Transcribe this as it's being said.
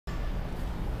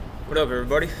What up,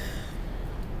 everybody?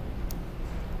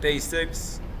 Day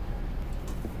 6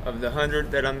 of the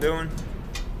 100 that I'm doing.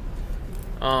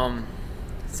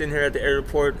 Sitting here at the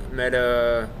airport, met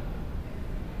a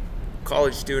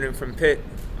college student from Pitt.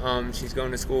 She's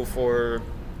going to school for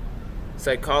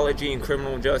psychology and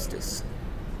criminal justice.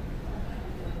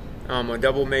 A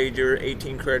double major,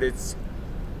 18 credits,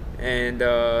 and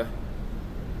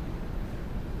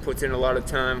puts in a lot of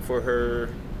time for her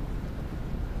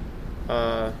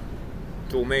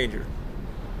dual major.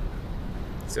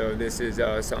 So this is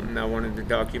something I wanted to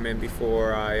document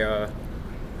before I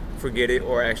forget it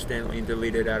or accidentally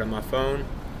delete it out of my phone.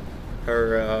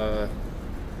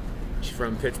 She's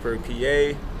from Pittsburgh,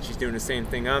 PA. She's doing the same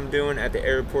thing I'm doing at the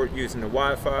airport using the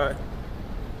Wi-Fi,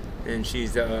 and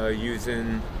she's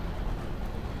using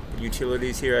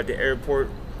utilities here at the airport.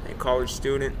 A college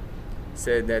student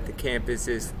said that the campus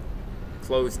is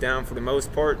closed down for the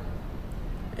most part,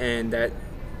 and that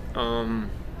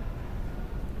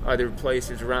other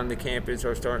places around the campus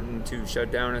are starting to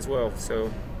shut down as well.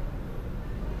 So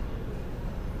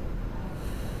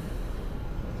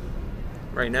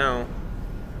right now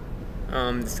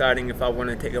I'm deciding if I want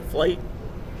to take a flight,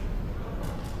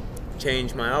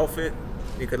 change my outfit,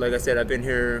 because like I said, I've been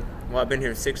here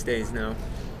 6 days now.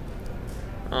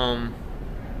 I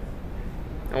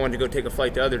wanted to go take a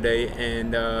flight the other day,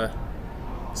 and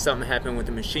something happened with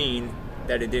the machine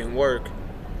that it didn't work,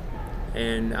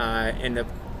 and I ended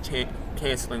up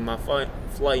canceling my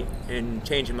flight and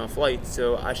changing my flight.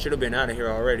 So I should have been out of here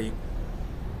already,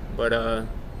 but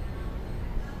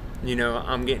you know,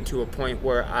 I'm getting to a point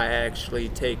where I actually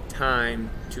take time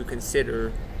to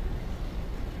consider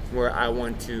where I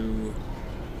want to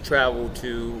travel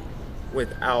to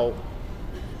without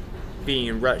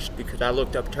being rushed, because I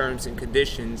looked up terms and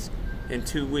conditions. In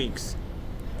 2 weeks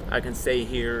I can stay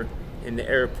here in the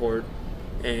airport,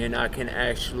 and I can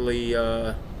actually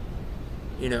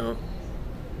you know,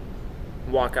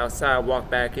 walk outside, walk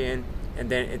back in, and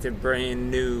then it's a brand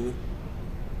new.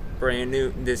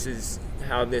 This is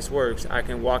how this works. I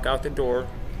can walk out the door,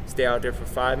 stay out there for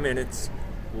 5 minutes,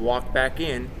 walk back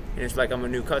in, and it's like I'm a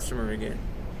new customer again.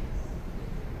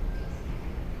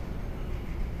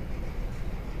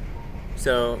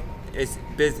 So it's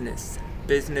business.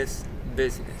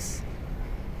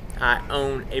 I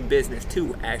own a business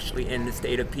too, actually, in the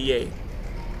state of PA.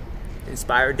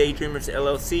 Inspired Daydreamers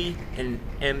LLC and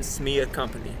M. Smia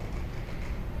Company.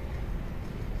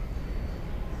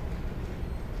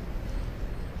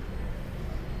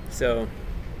 So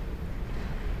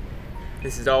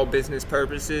this is all business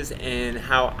purposes, and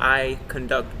how I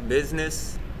conduct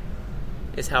business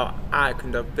is how I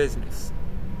conduct business,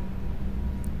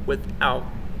 without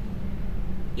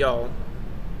y'all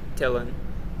telling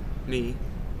me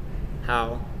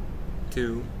how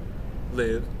to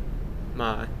live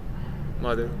my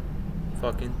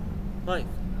motherfucking life.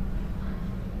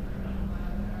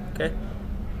 Okay?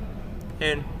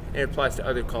 And it applies to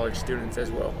other college students as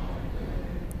well.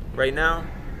 Right now,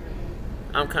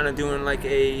 I'm kind of doing like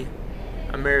a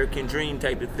American dream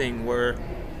type of thing, where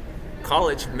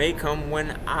college may come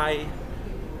when I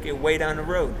get way down the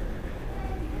road.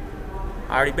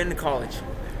 I already been to college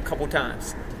a couple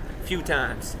times, a few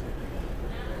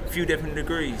different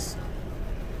degrees: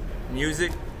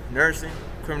 music, nursing,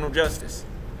 criminal justice.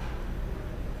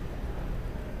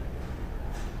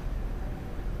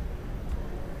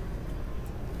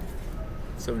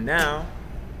 So now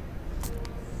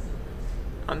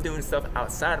I'm doing stuff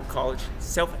outside of college,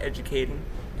 self-educating,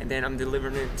 and then I'm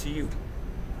delivering it to you.